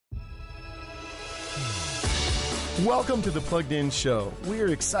Welcome to the Plugged In Show. We are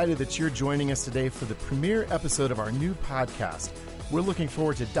excited that you're joining us today for the premiere episode of our new podcast. We're looking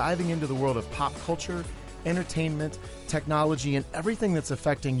forward to diving into the world of pop culture, entertainment, technology, and everything that's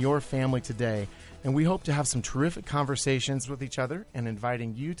affecting your family today. And we hope to have some terrific conversations with each other and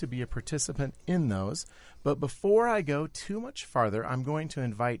inviting you to be a participant in those. But before I go too much farther, I'm going to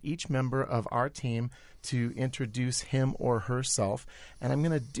invite each member of our team to introduce him or herself. And I'm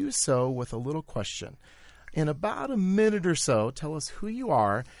going to do so with a little question. In about a minute or so, tell us who you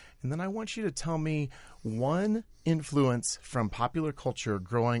are, and then I want you to tell me one influence from popular culture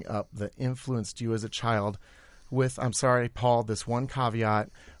growing up that influenced you as a child with, I'm sorry, Paul, this one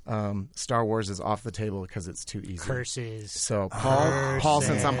caveat, Star Wars is off the table because it's too easy. Curses. So, Paul,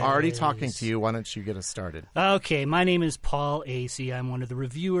 since I'm already talking to you, why don't you get us started? Okay, my name is Paul Acey. I'm one of the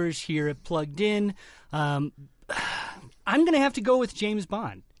reviewers here at Plugged In. I'm going to have to go with James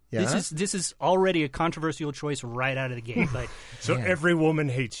Bond. Yeah? This is already a controversial choice right out of the gate. But so every woman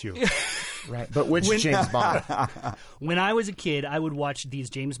hates you. Right. But which James Bond? When I was a kid, I would watch these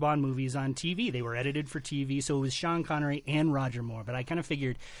James Bond movies on TV. They were edited for TV, so it was Sean Connery and Roger Moore. But I kind of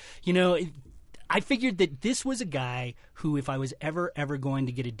figured, I figured that this was a guy who, if I was ever going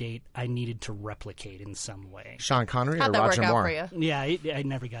to get a date, I needed to replicate in some way. Sean Connery How'd or that Roger work out Moore? for you? Yeah, I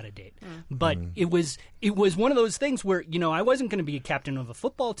never got a date. But it was one of those things where, I wasn't going to be a captain of a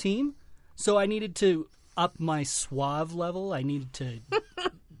football team, so I needed to up my suave level. I needed to...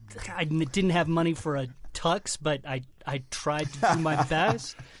 I didn't have money for a tux, but I tried to do my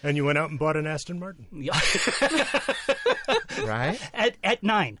best. And you went out and bought an Aston Martin. Right? At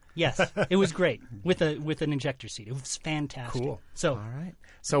 9, yes. It was great with an ejector seat. It was fantastic. Cool. So, All right.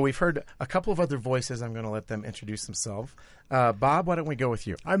 So we've heard a couple of other voices. I'm going to let them introduce themselves. Bob, why don't we go with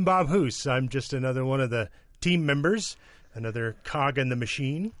you? I'm Bob Hoos. I'm just another one of the team members, another cog in the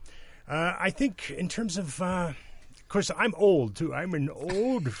machine. I think in terms of course, I'm old, too. I'm an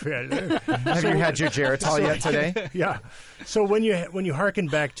old fella. Have you had your Geritol yet today? Yeah. So when you hearken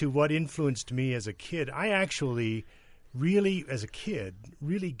back to what influenced me as a kid, I actually really, as a kid,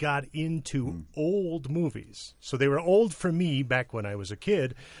 really got into old movies. So they were old for me back when I was a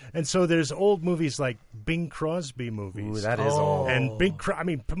kid. And so there's old movies like Bing Crosby movies. Ooh, that is old. And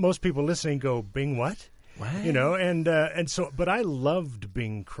most people listening go, Bing what? What? And so, but I loved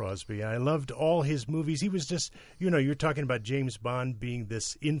Bing Crosby. I loved all his movies. He was just, you're talking about James Bond being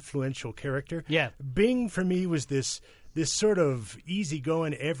this influential character. Yeah. Bing for me was this sort of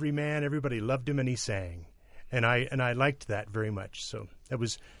easygoing everyman. Everybody loved him and he sang. And I liked that very much. So that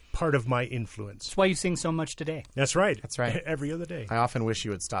was part of my influence. that's why you sing so much today. That's right. That's right. Every other day. I often wish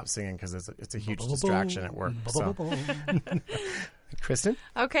you would stop singing because it's a huge distraction at work. So. Kristen?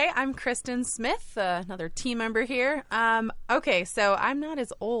 Okay, I'm Kristen Smith, another team member here. Okay, so I'm not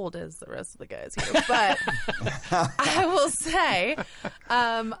as old as the rest of the guys here, but I will say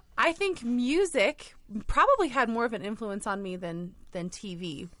I think music probably had more of an influence on me than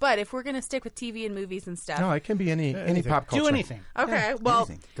TV. But if we're going to stick with TV and movies and stuff... No, it can be any pop culture. Do anything. Okay, well,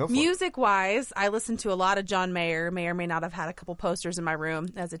 Go for it. music-wise, I listened to a lot of John Mayer. May or may not have had a couple posters in my room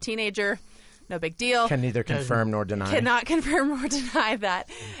as a teenager. No big deal. Can neither confirm nor deny. Cannot confirm or deny that.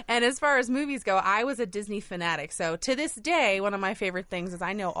 And as far as movies go, I was a Disney fanatic. So to this day, one of my favorite things is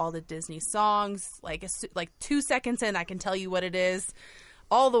I know all the Disney songs. Like 2 seconds in, I can tell you what it is.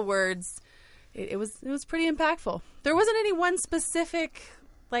 All the words. It was pretty impactful. There wasn't any one specific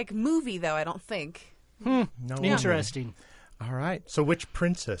movie though, I don't think. No Interesting. All right. So which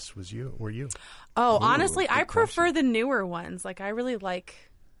princess were you? Oh, honestly, good I prefer question. the newer ones. I really like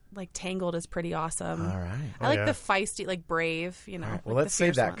Tangled is pretty awesome. All right. I like yeah. the feisty, brave, All right. like Well, the let's save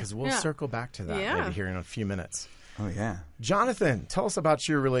fierce that one. because we'll Yeah. circle back to that Yeah. maybe here in a few minutes. Oh, yeah. Jonathan, tell us about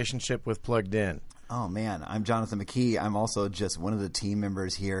your relationship with Plugged In. Oh, man. I'm Jonathan McKee. I'm also just one of the team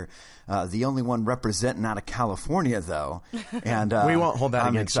members here. The only one representing out of California, though. And We won't hold that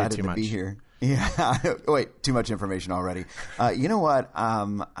I'm against you excited too to much. be here. Yeah. Wait, too much information already. You know what?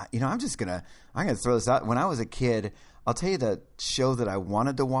 I'm gonna throw this out. When I was a kid, I'll tell you the show that I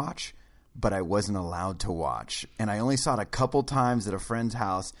wanted to watch, but I wasn't allowed to watch. And I only saw it a couple times at a friend's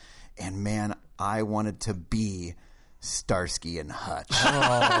house. And man, I wanted to be Starsky and Hutch.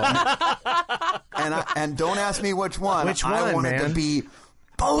 And don't ask me which one. Which one, I wanted man? to be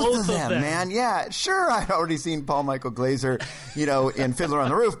both of them, them. man. Yeah, sure. I'd already seen Paul Michael Glaser, in Fiddler on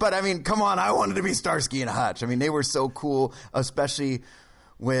the Roof. But I mean, come on, I wanted to be Starsky and Hutch. I mean, they were so cool, especially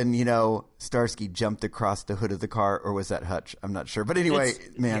when, Starsky jumped across the hood of the car, or was that Hutch? I'm not sure. But anyway,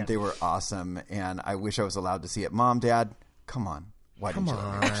 they were awesome. And I wish I was allowed to see it. Mom, Dad, come on. Why didn't you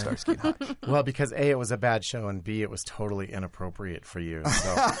let me watch Starsky and Hutch? Well, because A, it was a bad show, and B, it was totally inappropriate for you.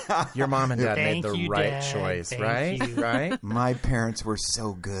 So your mom and dad made the right choice, right? Right? My parents were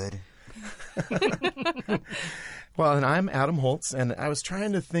so good. Well, and I'm Adam Holz, and I was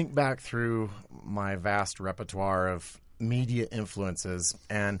trying to think back through my vast repertoire of media influences,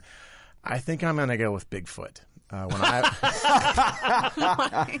 and I think I'm going to go with Bigfoot. When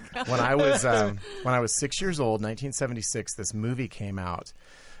I was 6 years old, 1976, this movie came out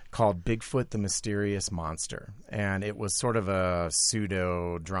called Bigfoot the Mysterious Monster, and it was sort of a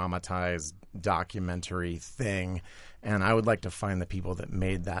pseudo-dramatized documentary thing, and I would like to find the people that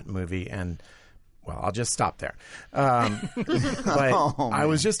made that movie, and well, I'll just stop there. But I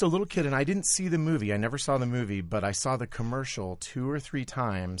was just a little kid, and I didn't see the movie. I never saw the movie, but I saw the commercial 2 or 3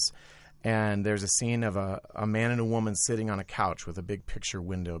 times. And there's a scene of a man and a woman sitting on a couch with a big picture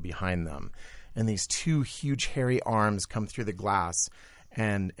window behind them. And these 2 huge hairy arms come through the glass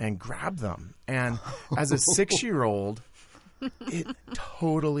and grab them. And as a 6-year-old, it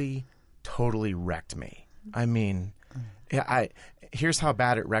totally wrecked me. I mean, here's how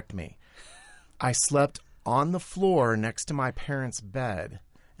bad it wrecked me. I slept on the floor next to my parents' bed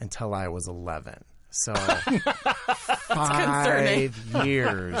until I was 11. So 5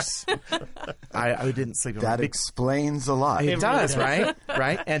 years I didn't sleep. That explains a lot. It does, right?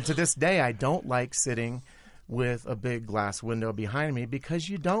 Right? And to this day, I don't like sitting with a big glass window behind me because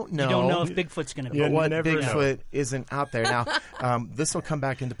you don't know. You don't know if Bigfoot's going to be. What Bigfoot isn't out there. Now, this will come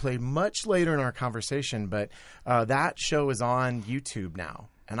back into play much later in our conversation, but that show is on YouTube now.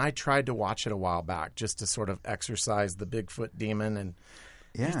 And I tried to watch it a while back just to sort of exorcise the Bigfoot demon, and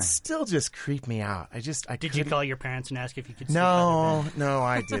it still just creeped me out. Did you call your parents and ask if you could see No,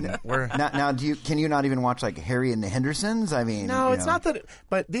 I didn't. Now, can you not even watch like Harry and the Hendersons? I mean, no, it's not that.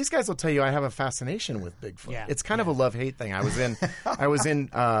 But these guys will tell you I have a fascination with Bigfoot. Yeah. It's kind of a love-hate thing. I was in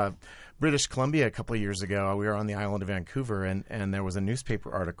British Columbia a couple of years ago. We were on the island of Vancouver, and there was a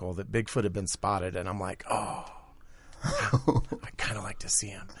newspaper article that Bigfoot had been spotted, and I'm like, oh. I kind of like to see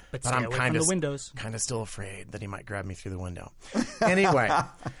him, but I'm kind of still afraid that he might grab me through the window. Anyway,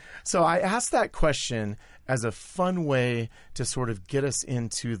 so I asked that question as a fun way to sort of get us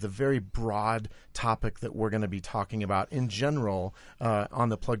into the very broad topic that we're going to be talking about in general on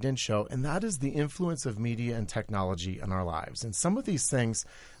the Plugged In show, and that is the influence of media and technology in our lives. And some of these things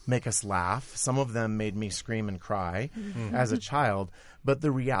make us laugh. Some of them made me scream and cry as a child. But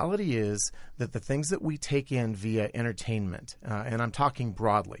the reality is that the things that we take in via entertainment, and I'm talking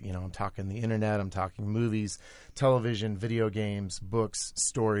broadly, I'm talking the internet, I'm talking movies, television, video games, books,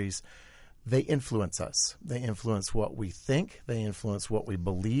 stories, they influence us. They influence what we think. They influence what we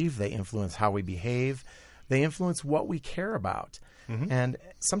believe. They influence how we behave. They influence what we care about. And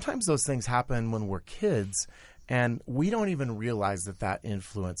sometimes those things happen when we're kids, and we don't even realize that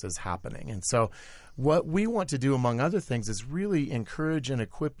influence is happening. And so what we want to do, among other things, is really encourage and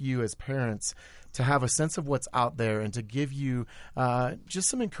equip you as parents to have a sense of what's out there and to give you just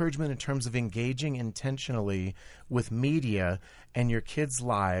some encouragement in terms of engaging intentionally with media and your kids'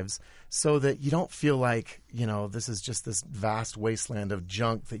 lives so that you don't feel like, this is just this vast wasteland of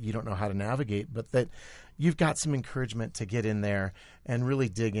junk that you don't know how to navigate, but that you've got some encouragement to get in there and really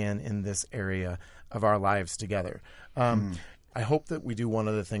dig in this area of our lives together. I hope that we do one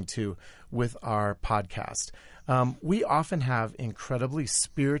other thing, too, with our podcast. We often have incredibly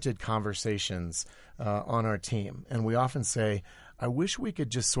spirited conversations on our team, and we often say, I wish we could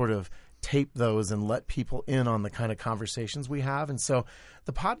just sort of tape those and let people in on the kind of conversations we have. And so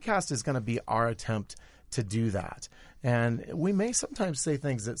the podcast is going to be our attempt to do that. And we may sometimes say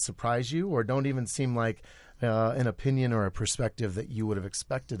things that surprise you or don't even seem like an opinion or a perspective that you would have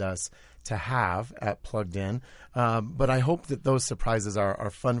expected us to have at Plugged In. But I hope that those surprises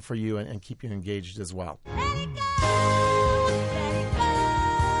are fun for you and keep you engaged as well. Let it go, let it go.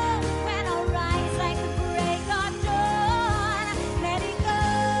 When I rise like the break of dawn. Let it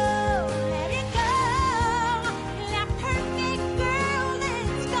go, let it go. That perfect girl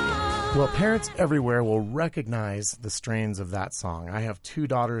that's gone. Well, parents everywhere will recognize the strains of that song. I have 2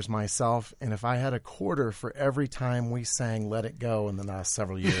 daughters myself, and if I had a quarter for every time we sang Let It Go in the last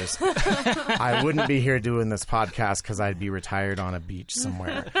several years, I wouldn't be here doing this podcast because I'd be retired on a beach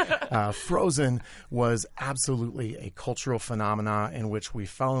somewhere. Frozen was absolutely a cultural phenomenon in which we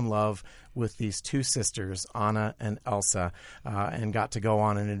fell in love with these 2 sisters, Anna and Elsa, and got to go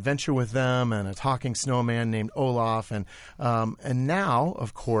on an adventure with them and a talking snowman named Olaf. And now,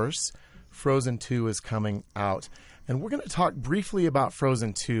 of course, Frozen 2 is coming out. And we're going to talk briefly about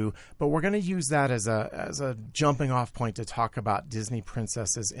Frozen 2, but we're going to use that as a jumping off point to talk about Disney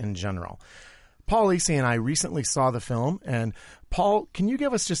princesses in general. Paul Lacey and I recently saw the film, and Paul, can you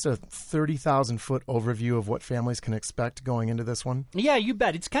give us just a 30,000-foot overview of what families can expect going into this one? Yeah, you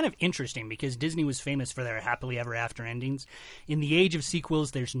bet. It's kind of interesting because Disney was famous for their happily ever after endings. In the age of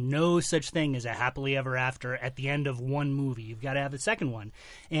sequels, there's no such thing as a happily ever after at the end of one movie. You've got to have a second one.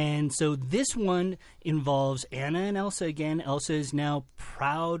 And so this one involves Anna and Elsa again. Elsa is now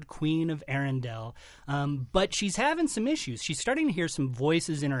proud queen of Arendelle, but she's having some issues. She's starting to hear some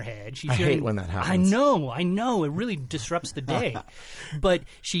voices in her head. I hate when that happens. I know. It really disrupts the day. But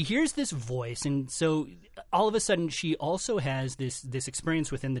she hears this voice, and so all of a sudden she also has this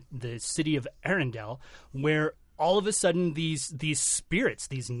experience within the city of Arendelle where all of a sudden these spirits,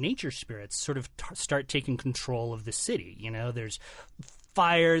 these nature spirits, sort of start taking control of the city. You know, there's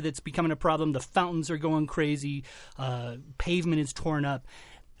fire that's becoming a problem. The fountains are going crazy. Pavement is torn up.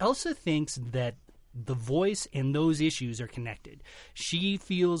 Elsa thinks that the voice and those issues are connected. She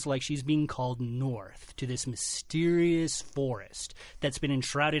feels like she's being called north to this mysterious forest that's been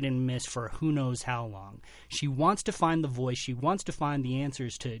enshrouded in mist for who knows how long. She wants to find the voice. She wants to find the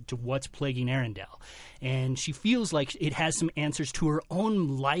answers to what's plaguing Arendelle. And she feels like it has some answers to her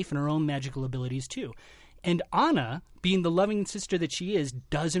own life and her own magical abilities too. And Anna, being the loving sister that she is,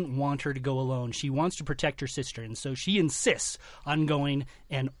 doesn't want her to go alone. She wants to protect her sister, and so she insists on going,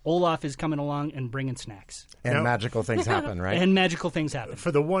 and Olaf is coming along and bringing snacks. And magical things happen, right? And magical things happen.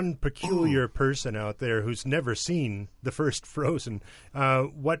 For the one peculiar person out there who's never seen the first Frozen,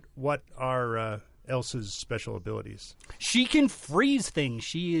 what are Elsa's special abilities? She can freeze things.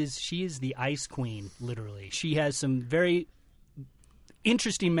 She is the ice queen, literally. She has some very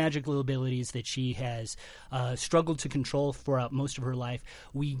interesting magical abilities that she has struggled to control throughout most of her life.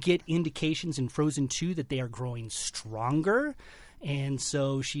 We get indications in Frozen 2 that they are growing stronger, and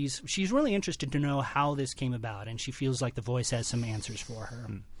so she's really interested to know how this came about, and she feels like the voice has some answers for her.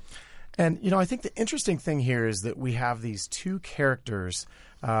 And, you know, I think the interesting thing here is that we have these two characters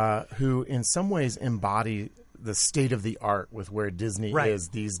who in some ways embody the state of the art with where Disney is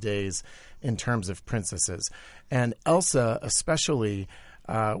these days in terms of princesses. And Elsa, especially,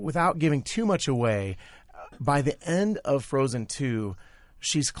 without giving too much away, by the end of Frozen 2,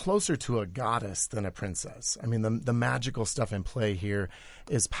 she's closer to a goddess than a princess. I mean, the magical stuff in play here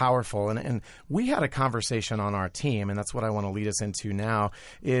is powerful. And we had a conversation on our team, and that's what I want to lead us into now,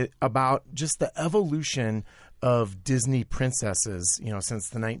 about just the evolution of Disney princesses, you know, since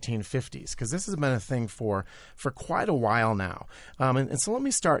the 1950s, because this has been a thing for quite a while now. And so let me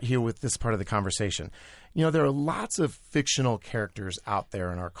start here with this part of the conversation. You know, there are lots of fictional characters out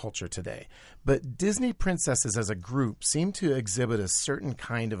there in our culture today, but Disney princesses as a group seem to exhibit a certain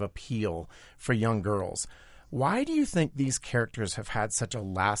kind of appeal for young girls. Why do you think these characters have had such a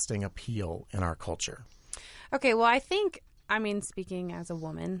lasting appeal in our culture? Okay, well, I mean, speaking as a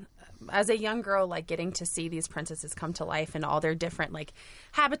woman, as a young girl, like getting to see these princesses come to life and all their different like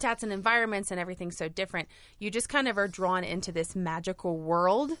habitats and environments and everything so different, you just kind of are drawn into this magical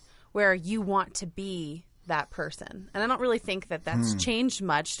world where you want to be that person. And I don't really think that that's changed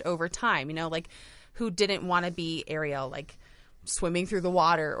much over time. You know, like who didn't want to be Ariel, like swimming through the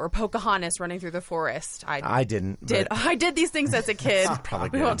water, or Pocahontas running through the forest? I didn't. I did these things as a kid.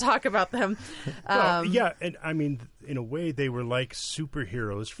 We won't talk about them. Well, yeah, and I mean, in a way, they were like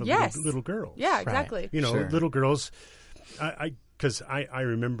superheroes for little girls. Yeah, exactly. You know, little girls. Because I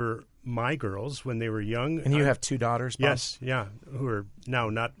remember my girls when they were young. And you have two daughters, Bob? Yes, yeah, who are now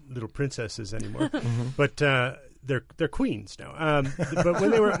not little princesses anymore, but they're queens now. But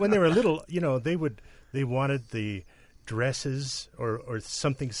when they were little, you know, they wanted the dresses or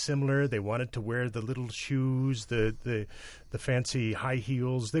something similar. They wanted to wear the little shoes, the fancy high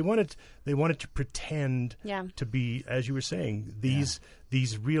heels. They wanted to pretend to be, as you were saying,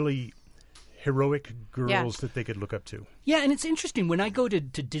 these really heroic girls that they could look up to. Yeah, and it's interesting. When I go to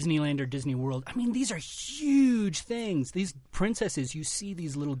Disneyland or Disney World, I mean, these are huge things. These princesses, you see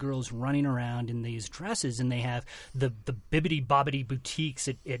these little girls running around in these dresses, and they have the bibbidi-bobbidi boutiques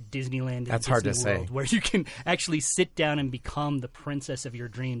at Disneyland and That's Disney hard to World, say. where you can actually sit down and become the princess of your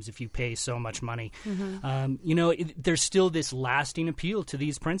dreams if you pay so much money. You know, there's still this lasting appeal to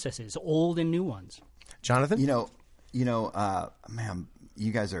these princesses, old and new ones. Jonathan? Man,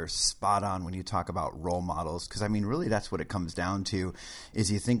 you guys are spot on when you talk about role models, because I mean, really, that's what it comes down to.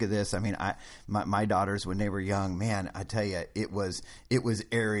 Is you think of this. I mean, my daughters when they were young, man, I tell you, it was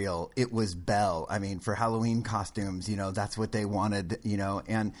Ariel, it was Belle. I mean, for Halloween costumes, you know, that's what they wanted. You know,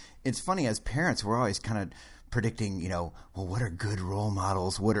 and it's funny, as parents, we're always kind of predicting, well, what are good role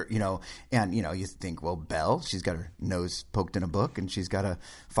models? What are, and, you think, well, Belle, she's got her nose poked in a book and she's got a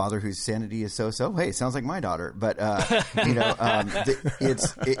father whose sanity is so-so. Hey, sounds like my daughter. But, but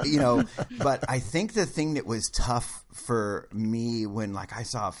I think the thing that was tough for me when, like, I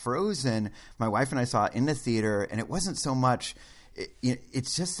saw Frozen, my wife and I saw it in the theater, and it wasn't so much –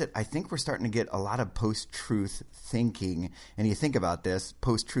 it's just that I think we're starting to get a lot of post-truth thinking. And you think about this,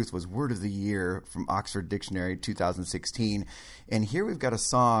 post-truth was word of the year from Oxford Dictionary 2016. And here we've got a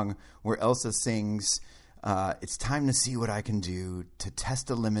song where Elsa sings, it's time to see what I can do, to test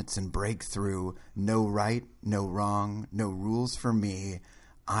the limits and break through. No right, no wrong, no rules for me.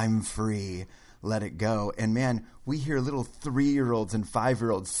 I'm free. Let it go. And man, we hear little 3-year-olds and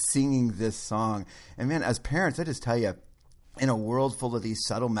 5-year-olds singing this song. And man, as parents, I just tell you, in a world full of these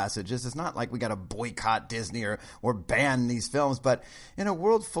subtle messages, it's not like we got to boycott Disney or ban these films, but in a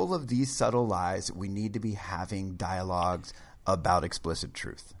world full of these subtle lies, we need to be having dialogues about explicit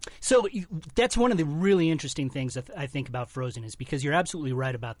truth. So that's one of the really interesting things that I think about Frozen is because you're absolutely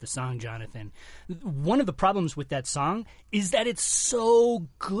right about the song, Jonathan. One of the problems with that song is that it's so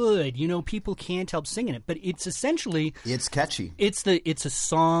good. People can't help singing it, but it's essentially... It's catchy. It's a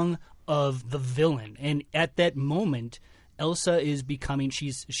song of the villain. And at that moment... Elsa is becoming,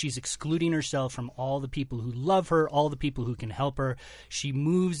 she's excluding herself from all the people who love her, all the people who can help her. She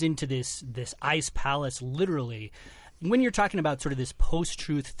moves into this ice palace, literally. When you're talking about sort of this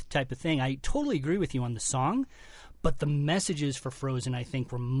post-truth type of thing, I totally agree with you on the song, but the messages for Frozen, I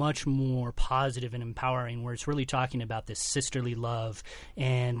think, were much more positive and empowering, where it's really talking about this sisterly love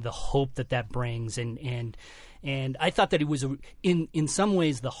and the hope that brings. And I thought that it was, in some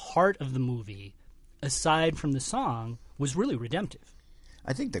ways, the heart of the movie, aside from the song, was really redemptive.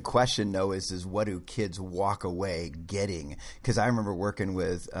 I think the question, though, is what do kids walk away getting? Because I remember working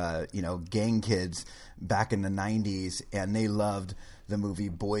with, gang kids back in the 90s, and they loved the movie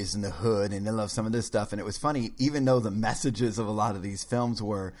Boys in the Hood, and they loved some of this stuff. And it was funny, even though the messages of a lot of these films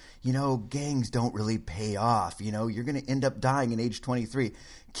were, gangs don't really pay off. You're going to end up dying at age 23.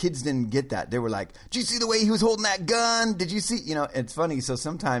 Kids didn't get that. They were like, did you see the way he was holding that gun? Did you see? It's funny. So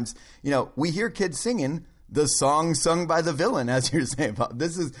sometimes, we hear kids singing the song sung by the villain, as you're saying, Paul.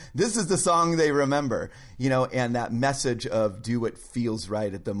 This is the song they remember, and that message of do what feels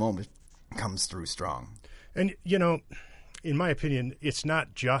right at the moment comes through strong. And, in my opinion, it's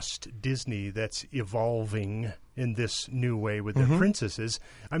not just Disney that's evolving in this new way with their princesses.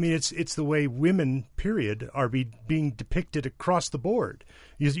 I mean, it's the way women, period, are being depicted across the board.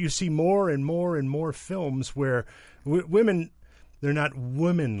 You see more and more and more films where women... They're not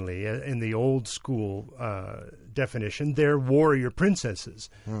womanly in the old school definition. They're warrior princesses.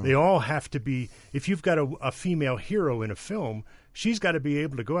 They all have to be. If you've got a female hero in a film, she's got to be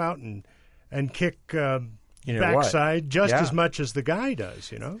able to go out and kick backside just as much as the guy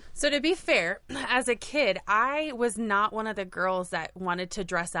does. So to be fair, as a kid, I was not one of the girls that wanted to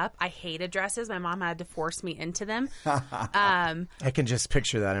dress up. I hated dresses. My mom had to force me into them. I can just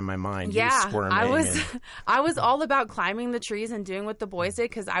picture that in my mind. Yeah, you squirming I was all about climbing the trees and doing what the boys did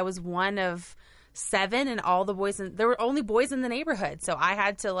because I was one of 7 and all the boys there were only boys in the neighborhood, so I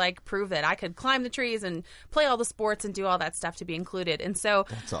had to prove that I could climb the trees and play all the sports and do all that stuff to be included. And so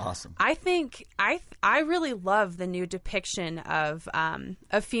that's awesome. I think I really love the new depiction of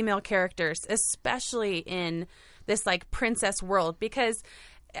female characters, especially in this princess world, because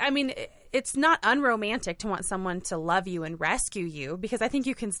I mean it's not unromantic to want someone to love you and rescue you, because I think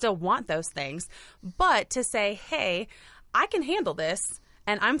you can still want those things, but to say, hey, I can handle this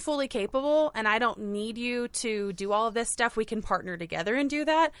and I'm fully capable and I don't need you to do all of this stuff. We can partner together and do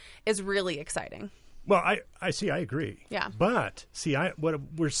that is really exciting. Well, I agree. Yeah. But, what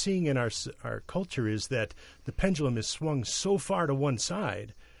we're seeing in our culture is that the pendulum is swung so far to one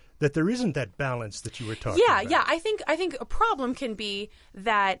side that there isn't that balance that you were talking about. Yeah. I think a problem can be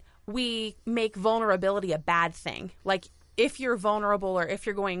that we make vulnerability a bad thing. If you're vulnerable or if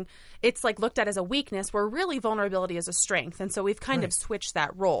you're going, it's looked at as a weakness, where really vulnerability is a strength. And so we've kind of switched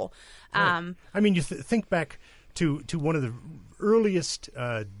that role. Right. I mean, you think back to one of the earliest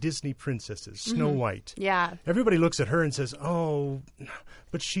Disney princesses, Snow White. Yeah. Everybody looks at her and says, oh,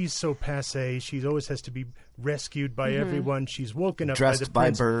 but she's so passé. She always has to be rescued by everyone. She's woken up dressed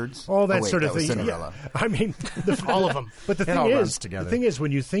by by birds. All that that sort of was thing. Cinderella. Yeah. I mean, all of them. But the thing is,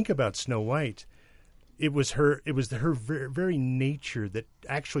 when you think about Snow White, it was her very nature that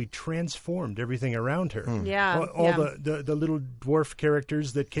actually transformed everything around her. Yeah. All the little dwarf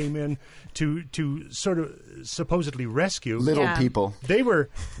characters that came in to sort of supposedly rescue Little people. They were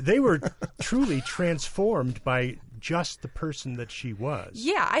truly transformed by just the person that she was.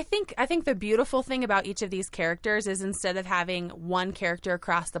 Yeah, I think the beautiful thing about each of these characters is instead of having one character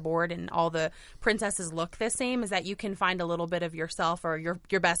across the board and all the princesses look the same, is that you can find a little bit of yourself or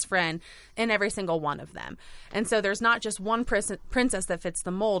your best friend in every single one of them. And so there's not just one princess that fits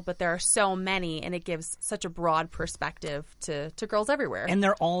the mold, but there are so many, and it gives such a broad perspective to girls everywhere. And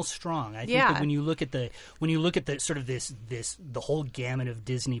they're all strong. I think that when you look at the sort of the whole gamut of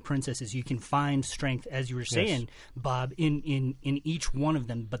Disney princesses, you can find strength, as you were saying, Bob, in each one of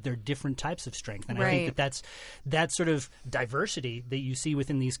them, but they're different types of strength. And I think that sort of diversity that you see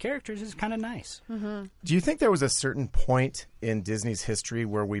within these characters is kind of nice. Mm-hmm. Do you think there was a certain point in Disney's history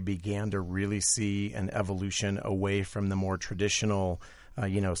where we began to really see an evolution away from the more traditional,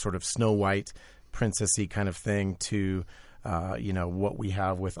 sort of Snow White, princessy kind of thing to, what we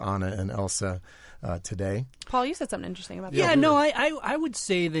have with Anna and Elsa today? Paul, you said something interesting about that. Yeah, no, I would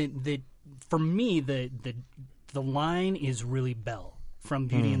say that for me, the line is really Belle from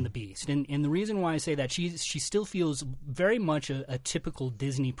Beauty and the Beast. And the reason why I say that, she still feels very much a typical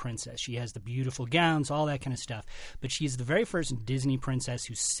Disney princess. She has the beautiful gowns, all that kind of stuff. But she's the very first Disney princess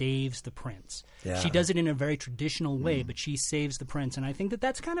who saves the prince. Yeah. She does it in a very traditional way, but she saves the prince. And I think that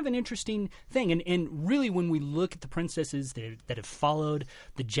that's kind of an interesting thing. And really, when we look at the princesses that have followed,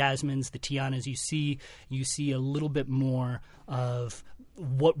 the Jasmines, the Tianas, you see a little bit more of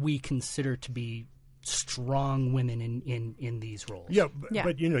what we consider to be strong women in these roles.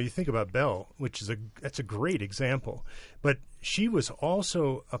 But you think about Belle, which is that's a great example. But she was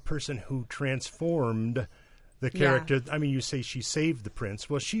also a person who transformed the character. I mean, you say she saved the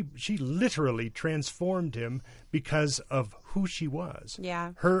prince. Well, she literally transformed him because of who she was.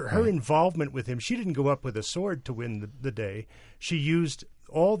 Yeah. Her involvement with him. She didn't go up with a sword to win the day. She used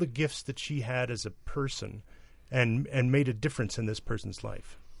all the gifts that she had as a person and made a difference in this person's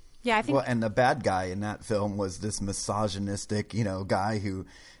life. Yeah, I think. Well, and the bad guy in that film was this misogynistic, guy who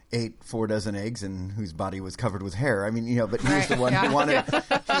ate 4 dozen eggs and whose body was covered with hair. I mean, but he was the one who wanted.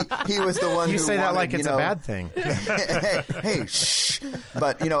 He was the one. You who say that wanted, like it's a bad thing. hey, shh.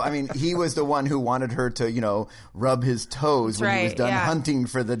 But he was the one who wanted her to, rub his toes when he was done hunting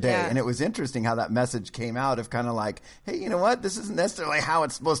for the day. Yeah. And it was interesting how that message came out of kind of like, hey, you know what? This isn't necessarily how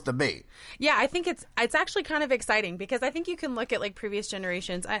it's supposed to be. Yeah, I think it's actually kind of exciting because I think you can look at like previous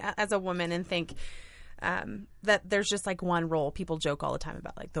generations as a woman and think that there's just like one role. People joke all the time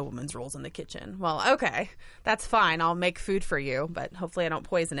about like the woman's roles in the kitchen. Well, okay, that's fine. I'll make food for you, but hopefully I don't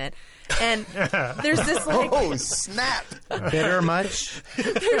poison it. And there's this like, oh snap, bitter much?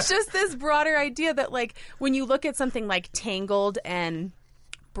 There's just this broader idea that like when you look at something like Tangled and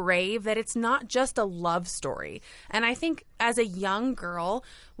Brave, that it's not just a love story. And I think as a young girl,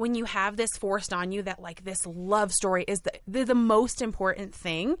 when you have this forced on you that like this love story is the most important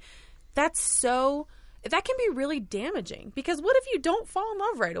thing, that can be really damaging. Because what if you don't fall in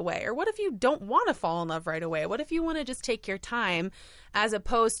love right away? Or what if you don't want to fall in love right away? What if you want to just take your time as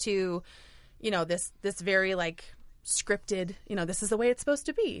opposed to, this very like scripted, this is the way it's supposed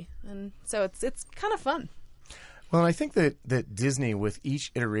to be. And so it's kind of fun. Well, I think that Disney, with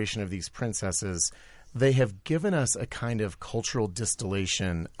each iteration of these princesses, they have given us a kind of cultural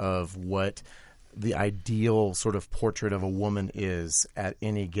distillation of what the ideal sort of portrait of a woman is at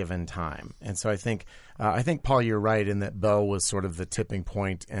any given time. And so I think, Paul, you're right in that Belle was sort of the tipping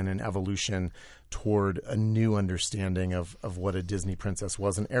point and an evolution toward a new understanding of what a Disney princess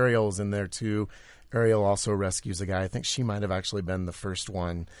was. And Ariel's in there too. Ariel also rescues a guy. I think she might have actually been the first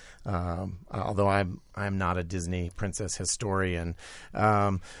one, although I'm not a Disney princess historian.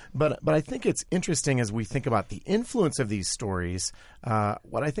 But I think it's interesting as we think about the influence of these stories.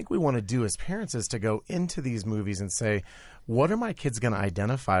 What I think we want to do as parents is to go into these movies and say, what are my kids going to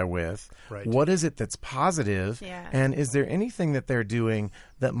identify with? Right. What is it that's positive? Yeah. And is there anything that they're doing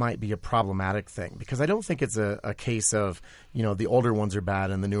that might be a problematic thing? Because I don't think it's a case of, the older ones are bad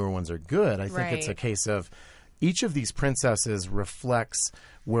and the newer ones are good. I think it's a case of each of these princesses reflects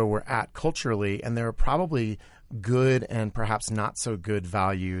where we're at culturally, and there are probably good and perhaps not so good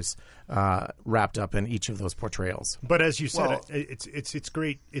values wrapped up in each of those portrayals. But as you said, it's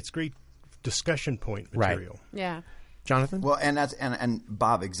great. It's great discussion point material. Right. Yeah. Jonathan? Well, and that's and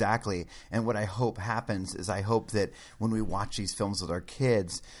Bob, exactly. And what I hope happens is I hope that when we watch these films with our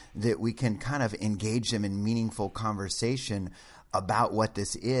kids, that we can kind of engage them in meaningful conversation about what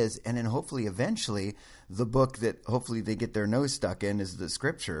this is, and then hopefully eventually the book that hopefully they get their nose stuck in is the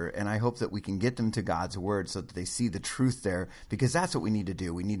scripture. And I hope that we can get them to God's word so that they see the truth there, because that's what we need to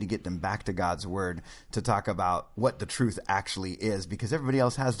do. We need to get them back to God's word to talk about what the truth actually is, because everybody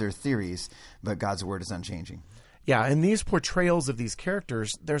else has their theories, but God's word is unchanging. Yeah, and these portrayals of these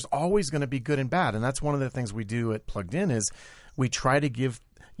characters, there's always going to be good and bad. And that's one of the things we do at Plugged In is we try to give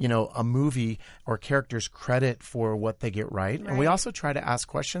a movie or characters credit for what they get right. And we also try to ask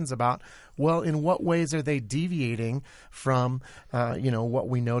questions about, well, in what ways are they deviating from, what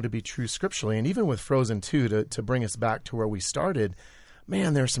we know to be true scripturally? And even with Frozen 2, to bring us back to where we started,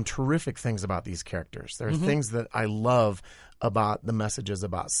 man, there are some terrific things about these characters. There are things that I love about the messages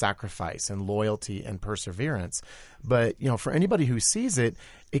about sacrifice and loyalty and perseverance. But, for anybody who sees it,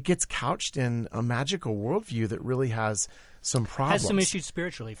 it gets couched in a magical worldview that really has some problems. Has some issues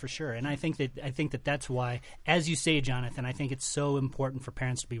spiritually, for sure. And I think that that's why, as you say, Jonathan, I think it's so important for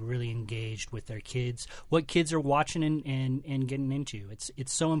parents to be really engaged with their kids, what kids are watching and getting into.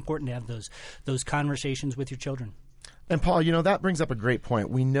 It's so important to have those conversations with your children. And Paul, that brings up a great point.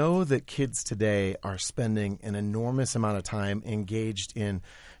 We know that kids today are spending an enormous amount of time engaged in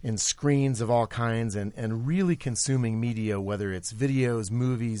screens of all kinds and really consuming media, whether it's videos,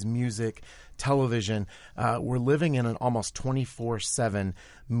 movies, music, television. We're living in an almost 24/7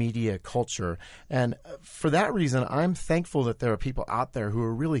 media culture. And for that reason, I'm thankful that there are people out there who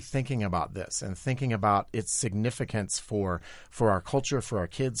are really thinking about this and thinking about its significance for our culture, for our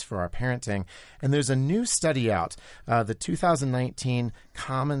kids, for our parenting. And there's a new study out, the 2019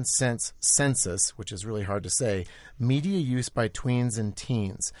 Common Sense Census, which is really hard to say, media use by tweens and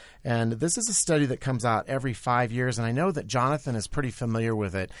teens. And this is a study that comes out every 5 years, and I know that Jonathan is pretty familiar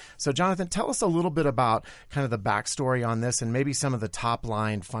with it. So, Jonathan, tell us a little bit about kind of the backstory on this and maybe some of the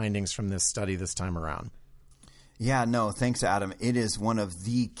top-line findings from this study this time around. Yeah, no, thanks, Adam. It is one of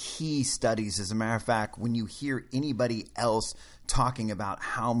the key studies. As a matter of fact, when you hear anybody else talking about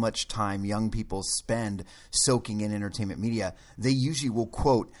how much time young people spend soaking in entertainment media, they usually will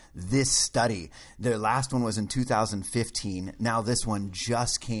quote this study. Their last one was in 2015. Now this one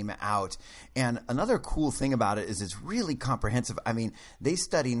just came out. And another cool thing about it is it's really comprehensive. I mean, they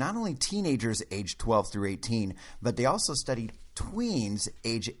study not only teenagers aged 12 through 18, but they also study tweens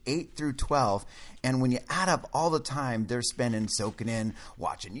age 8 through 12. And when you add up all the time they're spending soaking in,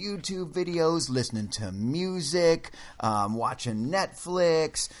 watching YouTube videos, listening to music, watching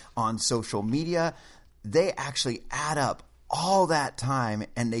Netflix, on social media, they actually add up all that time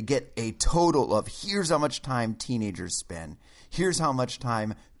and they get a total of here's how much time teenagers spend. Here's how much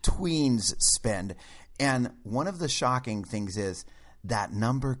time tweens spend. And one of the shocking things is that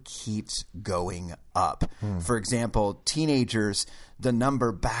number keeps going up. For example, teenagers, the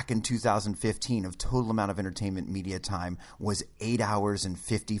number back in 2015 of total amount of entertainment media time was 8 hours and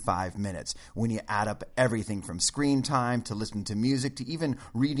 55 minutes. When you add up everything from screen time to listening to music to even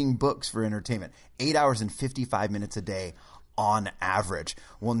reading books for entertainment, 8 hours and 55 minutes a day on average.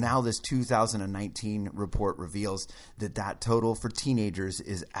 Well, now this 2019 report reveals that total for teenagers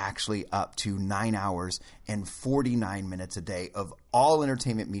is actually up to 9 hours and 49 minutes a day of all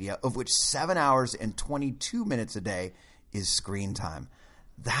entertainment media, of which 7 hours and 22 minutes a day is screen time.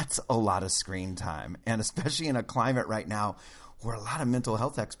 That's a lot of screen time. And especially in a climate right now where a lot of mental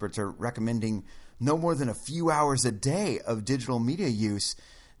health experts are recommending no more than a few hours a day of digital media use,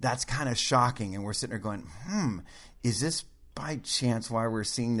 that's kind of shocking. And we're sitting there going, is this by chance why we're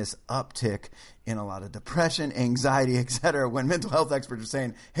seeing this uptick in a lot of depression, anxiety, etc., when mental health experts are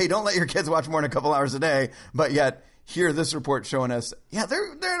saying, hey, don't let your kids watch more than a couple hours a day, but yet here this report showing us,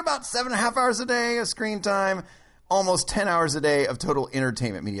 they're at about 7.5 hours a day of screen time, almost 10 hours a day of total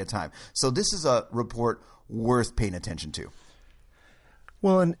entertainment media time. So this is a report worth paying attention to.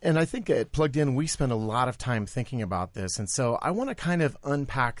 Well, and I think at Plugged In, we spend a lot of time thinking about this. And so I want to kind of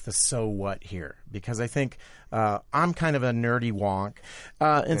unpack the so what here, because I think I'm kind of a nerdy wonk.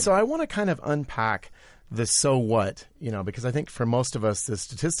 And so I want to kind of unpack the so what, because I think for most of us, the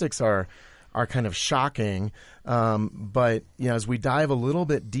statistics are kind of shocking. But, as we dive a little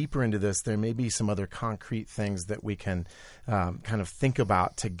bit deeper into this, there may be some other concrete things that we can kind of think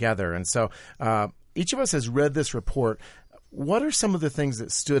about together. And so each of us has read this report. What are some of the things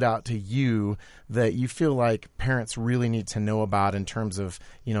that stood out to you that you feel like parents really need to know about in terms of,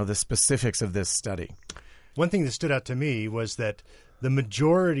 the specifics of this study? One thing that stood out to me was that the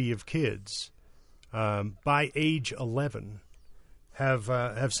majority of kids by age 11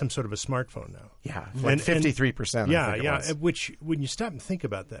 have some sort of a smartphone now. Yeah, like 53%. Yeah. Which, when you stop and think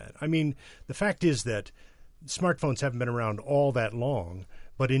about that, I mean, the fact is that smartphones haven't been around all that long,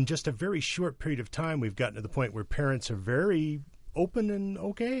 but in just a very short period of time, we've gotten to the point where parents are very open and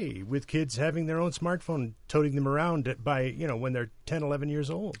okay with kids having their own smartphone, toting them around by, when they're 10, 11 years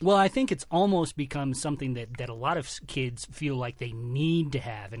old. Well, I think it's almost become something that a lot of kids feel like they need to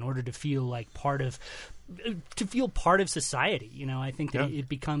have in order to feel like part of society. I think that it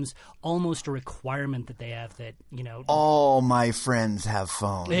becomes almost a requirement that they have that, All my friends have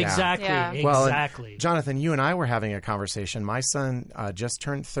phones. Exactly. Yeah. Exactly. Well, Jonathan, you and I were having a conversation. My son just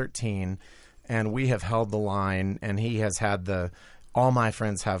turned 13, and we have held the line, and he has had all my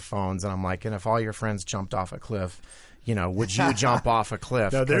friends have phones, and I'm like, and if all your friends jumped off a cliff, would you jump off a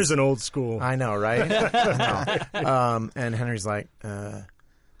cliff? Now, there's an old school. I know, right? I know. And Henry's like,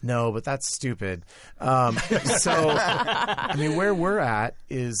 no, but that's stupid. Where we're at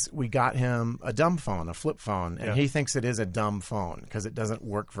is we got him a dumb phone, a flip phone, and he thinks it is a dumb phone because it doesn't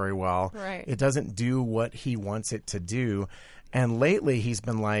work very well. Right. It doesn't do what he wants it to do. And lately he's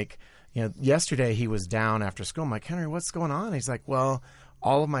been like, yesterday he was down after school. I'm like, Henry, what's going on? He's like, well,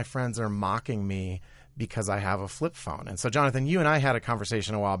 all of my friends are mocking me because I have a flip phone. And so, Jonathan, you and I had a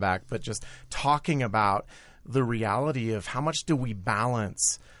conversation a while back, but just talking about the reality of how much do we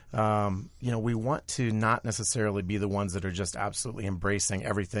balance. We want to not necessarily be the ones that are just absolutely embracing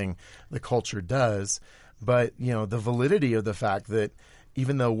everything the culture does, but, the validity of the fact that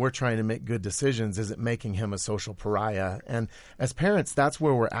even though we're trying to make good decisions, is it making him a social pariah? And as parents, that's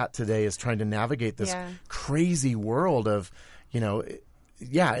where we're at today, is trying to navigate this crazy world of,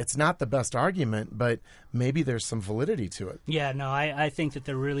 it's not the best argument, but maybe there's some validity to it. Yeah, no, I think that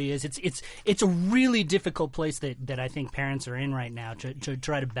there really is. It's a really difficult place that I think parents are in right now to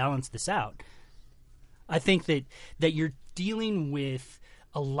try to balance this out. I think that you're dealing with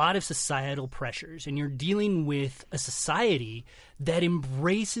a lot of societal pressures, and you're dealing with a society that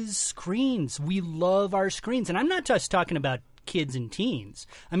embraces screens. We love our screens. And I'm not just talking about kids and teens.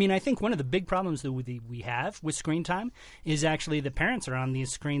 I think one of the big problems that we have with screen time is actually the parents are on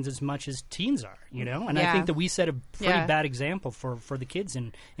these screens as much as teens are, And I think that we set a pretty bad example for the kids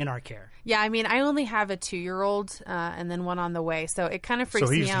in our care. Yeah, I only have a 2-year-old and then one on the way, so it kind of freaks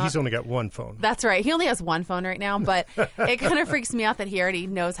me out. So he's only got one phone. That's right. He only has one phone right now, but it kind of freaks me out that he already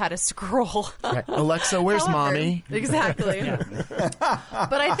knows how to scroll. Right. Alexa, where's However, mommy? Exactly.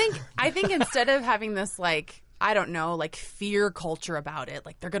 But I think instead of having this fear culture about it,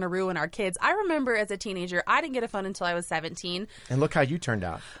 like they're going to ruin our kids. I remember as a teenager, I didn't get a phone until I was 17. And look how you turned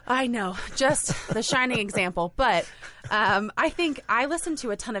out. I know, just the shining example. But I think I listened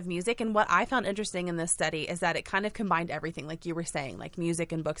to a ton of music, and what I found interesting in this study is that it kind of combined everything, like you were saying, like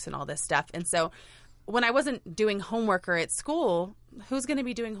music and books and all this stuff. And so when I wasn't doing homework or at school, who's going to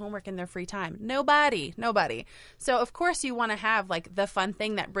be doing homework in their free time? Nobody. So, of course, you want to have the fun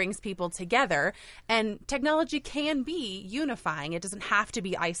thing that brings people together. And technology can be unifying. It doesn't have to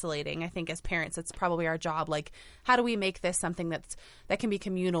be isolating. I think as parents, it's probably our job. How do we make this something that can be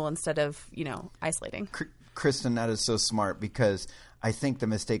communal instead of, isolating? Kristen, that is so smart, because I think the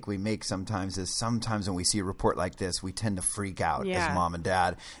mistake we make sometimes is when we see a report like this, we tend to freak out as mom and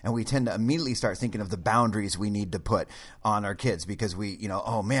dad, and we tend to immediately start thinking of the boundaries we need to put on our kids, because we,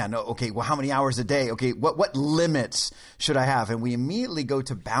 oh man, okay, well, how many hours a day? Okay, what limits should I have? And we immediately go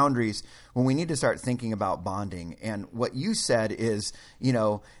to boundaries when we need to start thinking about bonding. And what you said is,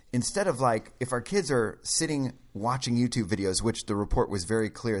 instead of if our kids are sitting watching YouTube videos, which the report was very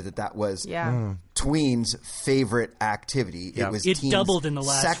clear that was tweens' favorite activity. Yeah. It teens' doubled in the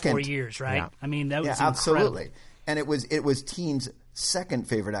last 4 years, right? Yeah. That was absolutely. And it was teens' second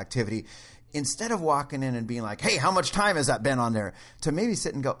favorite activity. Instead of walking in and being like, hey, how much time has that been on there? To maybe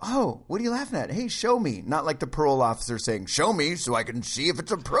sit and go, oh, what are you laughing at? Hey, show me. Not like the parole officer saying, show me so I can see if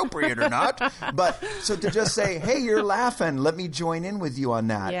it's appropriate or not. But so to just say, hey, you're laughing. Let me join in with you on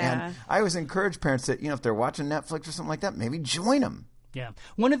that. Yeah. And I always encourage parents that, if they're watching Netflix or something like that, maybe join them. Yeah.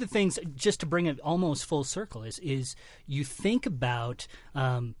 One of the things, just to bring it almost full circle, is you think about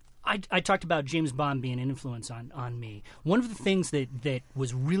I talked about James Bond being an influence on me. One of the things that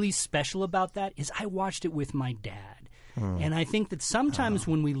was really special about that is I watched it with my dad. And I think that sometimes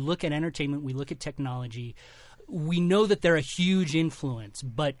when we look at entertainment, we look at technology, we know that they're a huge influence,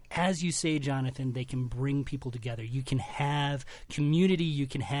 but as you say, Jonathan, they can bring people together. You can have community, you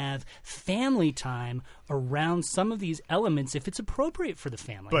can have family time around some of these elements if it's appropriate for the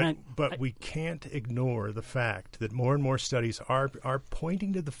family. But we can't ignore the fact that more and more studies are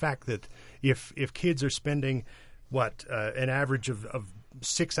pointing to the fact that if kids are spending an average of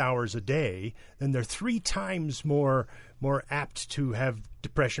 6 hours a day, then they're 3 times more more apt to have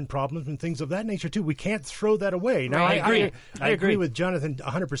depression problems and things of that nature too. We can't throw that away. Now, I agree. I agree with Jonathan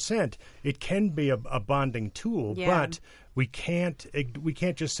 100%. It can be a bonding tool, Yeah. but we can't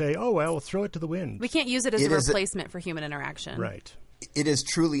just say, "Oh well, throw it to the wind." We can't use it as It a is a- replacement for human interaction. Right. It is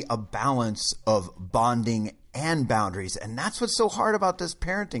truly a balance of bonding and boundaries. And that's what's so hard about this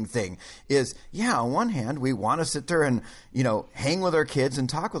parenting thing is, yeah, on one hand, we want to sit there and, hang with our kids and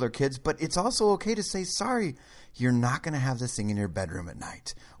talk with our kids, but it's also okay to say, sorry, you're not going to have this thing in your bedroom at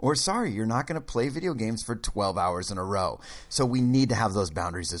night. Or sorry, you're not going to play video games for 12 hours in a row. So we need to have those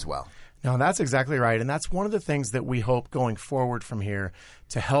boundaries as well. No, that's exactly right. And that's one of the things that we hope going forward from here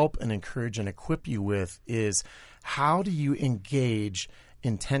to help and encourage and equip you with is how do you engage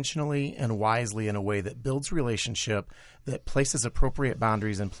intentionally and wisely in a way that builds relationship, that places appropriate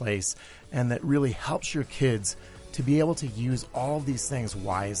boundaries in place, and that really helps your kids to be able to use all of these things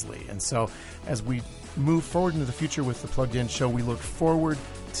wisely. And so as we move forward into the future with the Plugged In Show, we look forward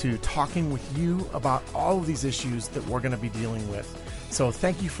to talking with you about all of these issues that we're going to be dealing with. So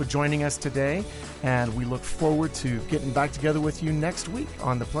thank you for joining us today, and we look forward to getting back together with you next week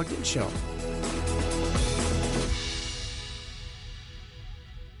on the Plugged In Show.